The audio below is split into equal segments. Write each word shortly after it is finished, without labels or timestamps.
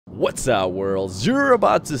What's up, worlds? You're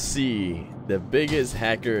about to see the biggest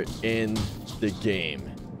hacker in the game.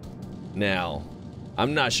 Now,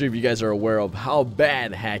 I'm not sure if you guys are aware of how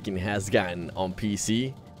bad hacking has gotten on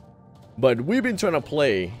PC, but we've been trying to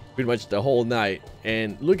play pretty much the whole night,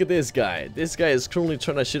 and look at this guy. This guy is currently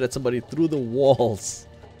trying to shoot at somebody through the walls.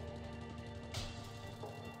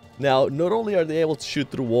 Now, not only are they able to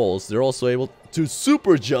shoot through walls, they're also able to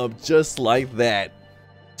super jump just like that.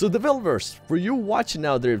 So developers, for you watching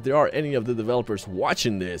out there, if there are any of the developers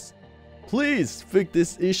watching this, please fix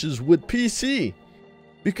these issues with PC,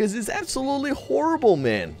 because it's absolutely horrible,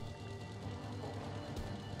 man.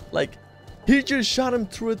 Like, he just shot him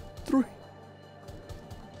through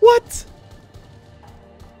what?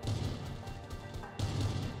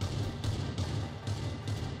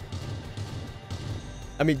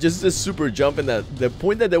 I mean, just this super jump, and the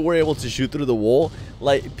point that they were able to shoot through the wall,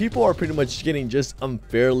 like, people are pretty much getting just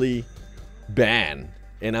unfairly banned.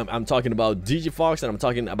 And I'm talking about Digifox, and I'm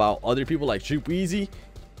talking about other people like TripEasy.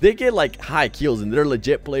 They get like high kills, and they're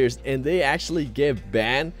legit players, and they actually get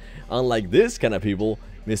banned. Unlike this kind of people,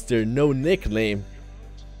 Mr. No Nickname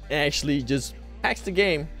actually just hacks the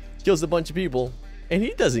game, kills a bunch of people, and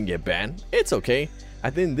he doesn't get banned. It's okay. I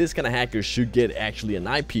think this kind of hackers should get actually an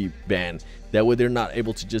IP ban. That way they're not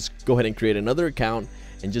able to just go ahead and create another account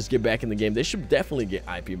and just get back in the game. They should definitely get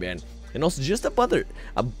IP ban. And also just a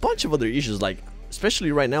bunch of other issues, like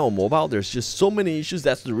especially right now on mobile, there's just so many issues.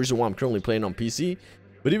 That's the reason why I'm currently playing on PC.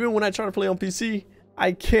 But even when I try to play on PC,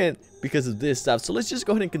 I can't because of this stuff. So let's just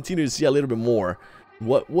go ahead and continue to see a little bit more.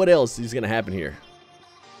 What else is gonna happen here?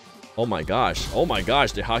 Oh my gosh,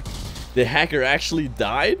 the hacker actually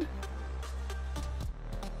died?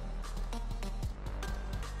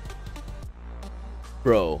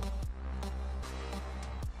 Bro,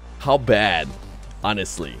 how bad,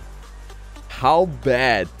 honestly, how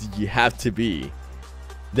bad do you have to be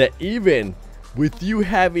that even with you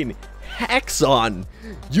having hacks on,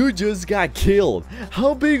 you just got killed?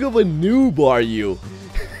 How big of a noob are you?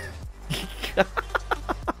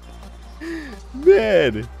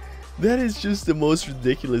 Man, that is just the most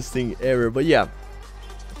ridiculous thing ever. But yeah,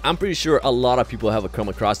 I'm pretty sure a lot of people have come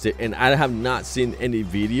across it, and I have not seen any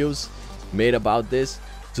videos made about this.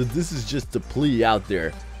 So this is just a plea out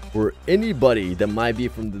there for anybody that might be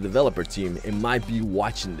from the developer team and might be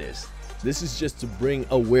watching this. This is just to bring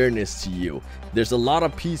awareness to you. There's a lot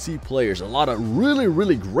of PC players, a lot of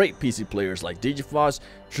really great PC players like Digifox,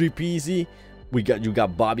 TripEasy. You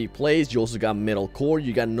got Bobby Plays, you also got Metalcore,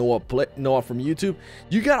 you got Noah from YouTube.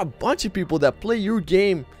 You got a bunch of people that play your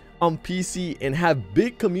game on PC and have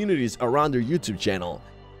big communities around their YouTube channel.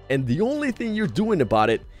 And the only thing you're doing about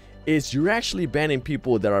it is you're actually banning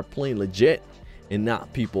people that are playing legit and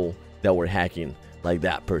not people that were hacking like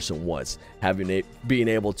that person was. Being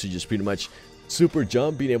able to just pretty much super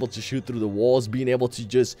jump, being able to shoot through the walls, being able to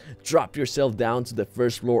just drop yourself down to the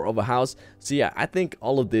first floor of a house. So yeah, I think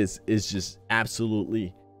all of this is just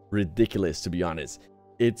absolutely ridiculous, to be honest.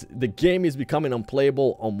 The game is becoming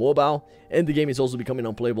unplayable on mobile, and the game is also becoming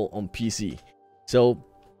unplayable on PC. So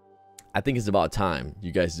I think it's about time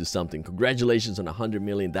you guys do something. Congratulations on 100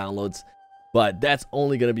 million downloads, but that's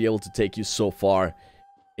only going to be able to take you so far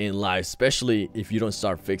in life, especially if you don't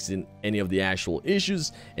start fixing any of the actual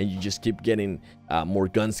issues and you just keep getting more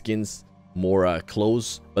gun skins, more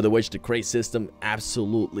clothes. By the way, the crate system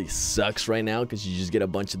absolutely sucks right now because you just get a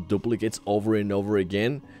bunch of duplicates over and over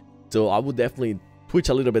again. So I would definitely push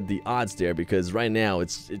a little bit the odds there, because right now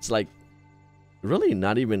it's like really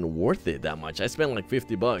not even worth it that much. I spent like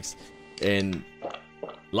 50 bucks. And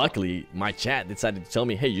luckily, my chat decided to tell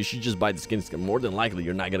me, hey, you should just buy the skins. More than likely,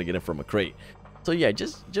 you're not going to get it from a crate. So yeah,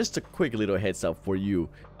 just a quick little heads up for you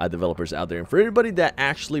developers out there. And for everybody that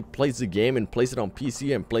actually plays the game and plays it on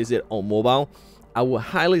PC and plays it on mobile, I would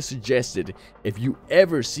highly suggest it. If you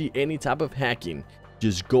ever see any type of hacking,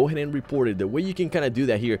 just go ahead and report it. The way you can kind of do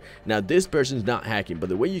that here, now this person's not hacking, but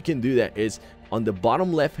the way you can do that is on the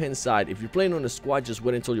bottom left hand side. If you're playing on a squad, just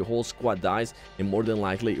wait until your whole squad dies, and more than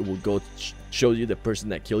likely it will go show you the person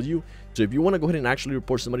that killed you. So if you want to go ahead and actually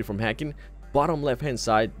report somebody from hacking, bottom left hand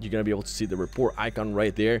side, you're going to be able to see the report icon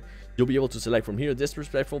right there. You'll be able to select from here: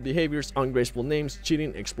 disrespectful behaviors, ungraceful names,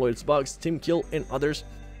 cheating, exploits bugs, team kill, and others.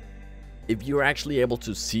 If you're actually able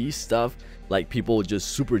to see stuff like people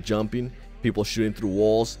just super jumping, people shooting through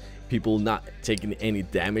walls, people not taking any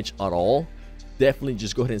damage at all, definitely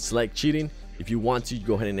just go ahead and select cheating. If you want to,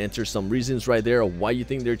 go ahead and enter some reasons right there of why you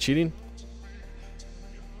think they're cheating.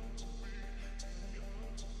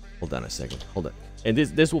 Hold on a second, hold on. And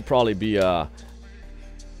this will probably be oh,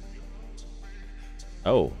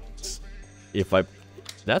 if I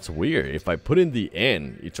That's weird. If I put in the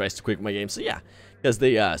N, it tries to quit my game. So yeah, because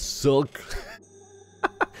they suck.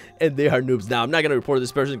 And they are noobs. Now, I'm not going to report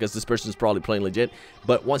this person because this person is probably playing legit.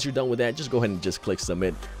 But once you're done with that, just go ahead and just click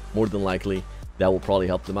submit. More than likely, that will probably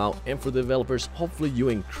help them out. And for the developers, hopefully you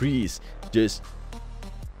increase just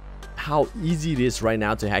how easy it is right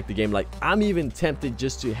now to hack the game. Like, I'm even tempted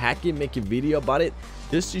just to hack it, make a video about it,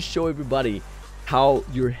 just to show everybody how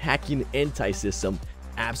your hacking anti-system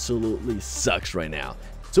absolutely sucks right now.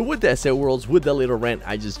 So with that said, worlds, with that little rant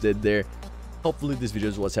I just did there, hopefully this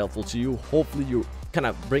video was helpful to you. Hopefully you kind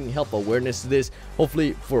of bring help awareness to this.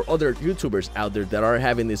 Hopefully for other YouTubers out there that are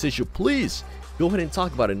having this issue, please go ahead and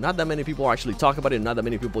talk about it. Not that many people actually talk about it. Not that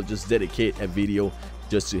many people just dedicate a video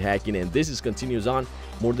just to hacking, and this is continues on.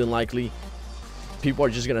 More than likely people are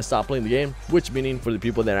just gonna stop playing the game, which meaning for the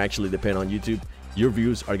people that actually depend on YouTube, your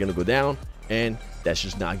views are gonna go down, and that's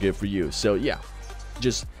just not good for you. So yeah,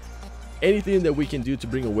 just anything that we can do to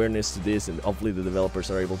bring awareness to this, and hopefully the developers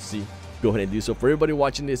are able to see, go ahead and do so. For everybody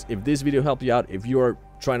watching this, if this video helped you out, if you are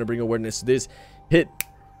trying to bring awareness to this, hit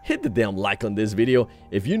the damn like on this video.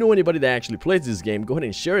 If you know anybody that actually plays this game, go ahead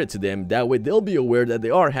and share it to them. That way they'll be aware that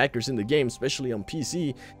there are hackers in the game, especially on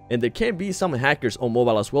PC, and there can be some hackers on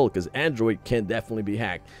mobile as well, because Android can definitely be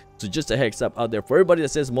hacked. So just a heads up out there for everybody that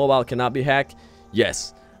says mobile cannot be hacked.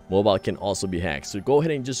 Yes, mobile can also be hacked. So go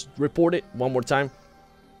ahead and just report it one more time.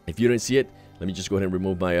 If you didn't see it, let me just go ahead and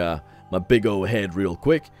remove my my big old head real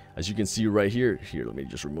quick. As you can see right here, let me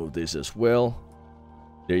just remove this as well.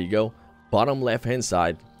 There you go. Bottom left hand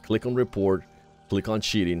side, click on report, click on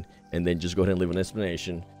cheating, and then just go ahead and leave an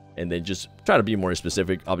explanation, and then just try to be more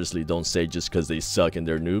specific. Obviously don't say just because they suck and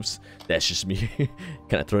they're noobs. That's just me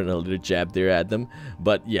kind of throwing a little jab there at them.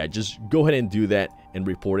 But yeah, just go ahead and do that and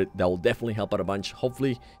report it. That will definitely help out a bunch.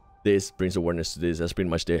 Hopefully this brings awareness to this. That's pretty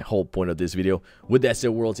much the whole point of this video. With that said,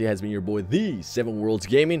 worlds, it has been your boy, the 7 Worlds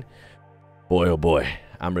Gaming. Boy, oh boy,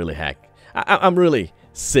 I'm really hacked. I'm really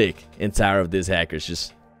sick and tired of these hackers.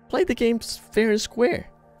 Just play the game fair and square.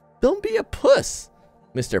 Don't be a puss,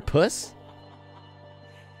 Mr. Puss.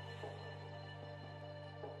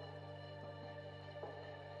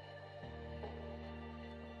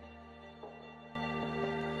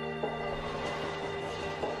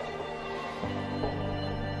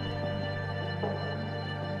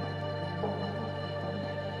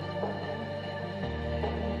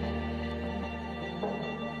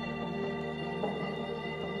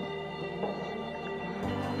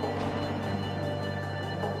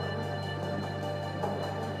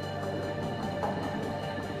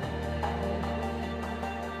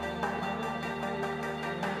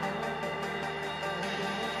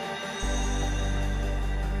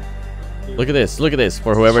 Look at this. Look at this.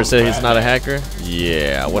 For whoever said he's not a hacker.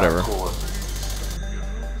 Yeah, whatever.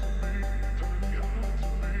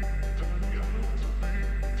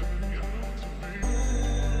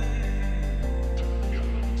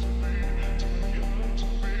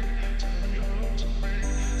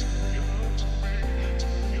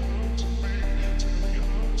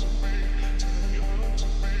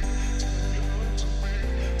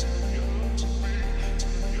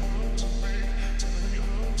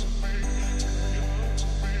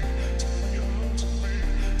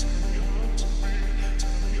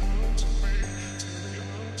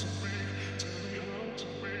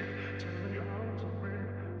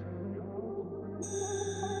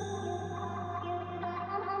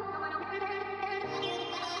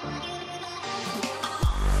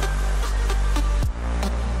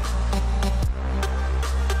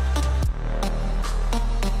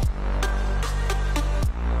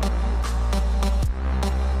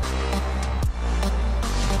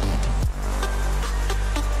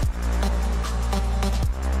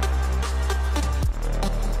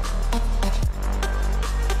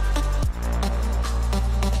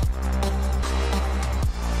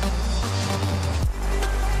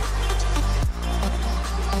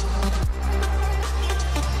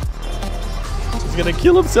 He's gonna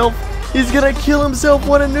kill himself. He's gonna kill himself.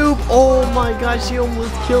 What a noob. Oh my gosh, he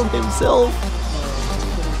almost killed himself.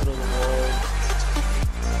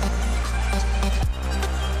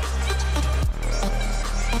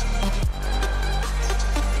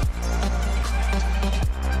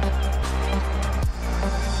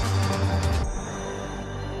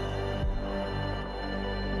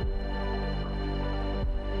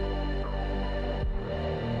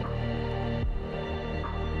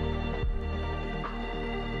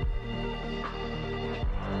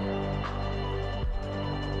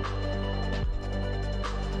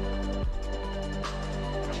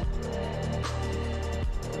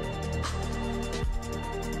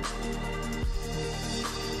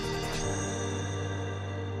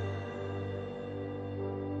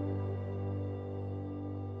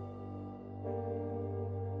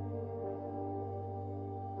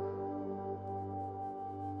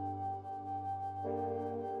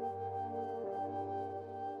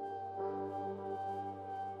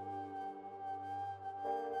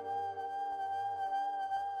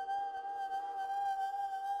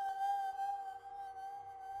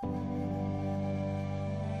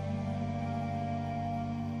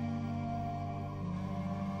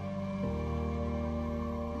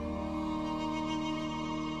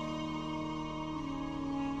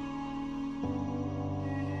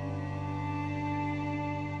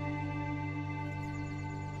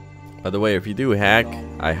 By the way, if you do hack,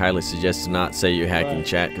 I highly suggest to not say you hack in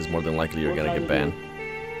chat, because more than likely you're gonna get banned.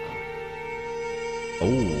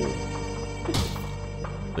 Oh.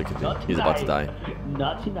 Look at him. He's about to die.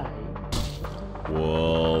 Not tonight.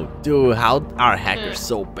 Whoa. Dude, how are hackers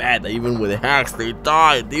so bad that even with hacks they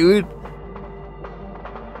die, dude?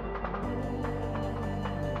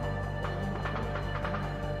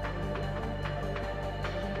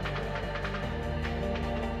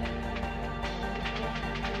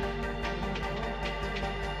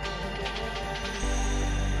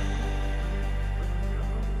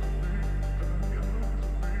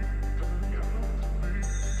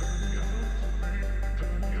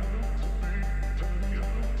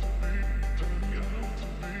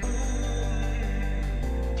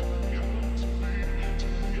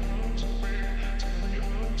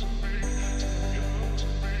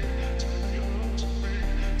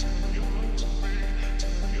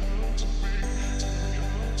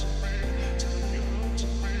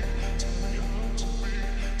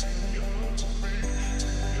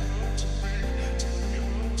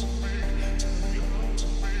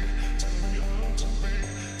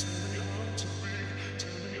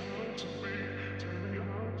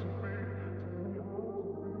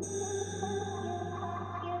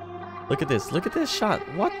 Look at this shot.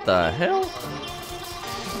 What the hell?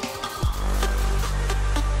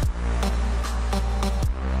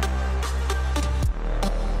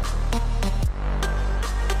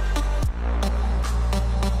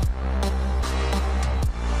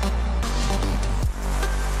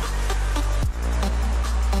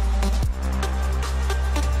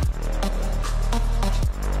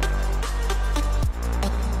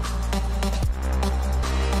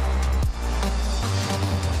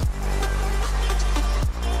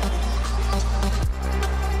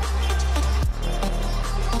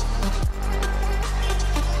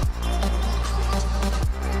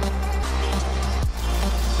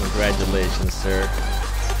 Congratulations, sir.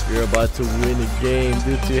 You're about to win a game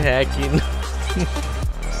due to hacking.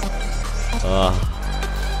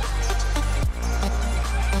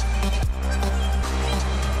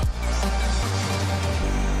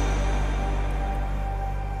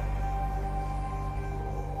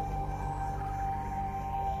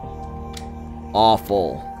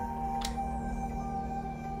 Awful.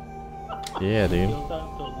 Yeah, dude.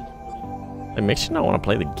 It makes you not want to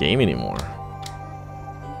play the game anymore.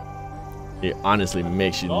 It honestly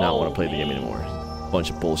makes you not want to play the game anymore. Bunch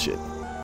of bullshit.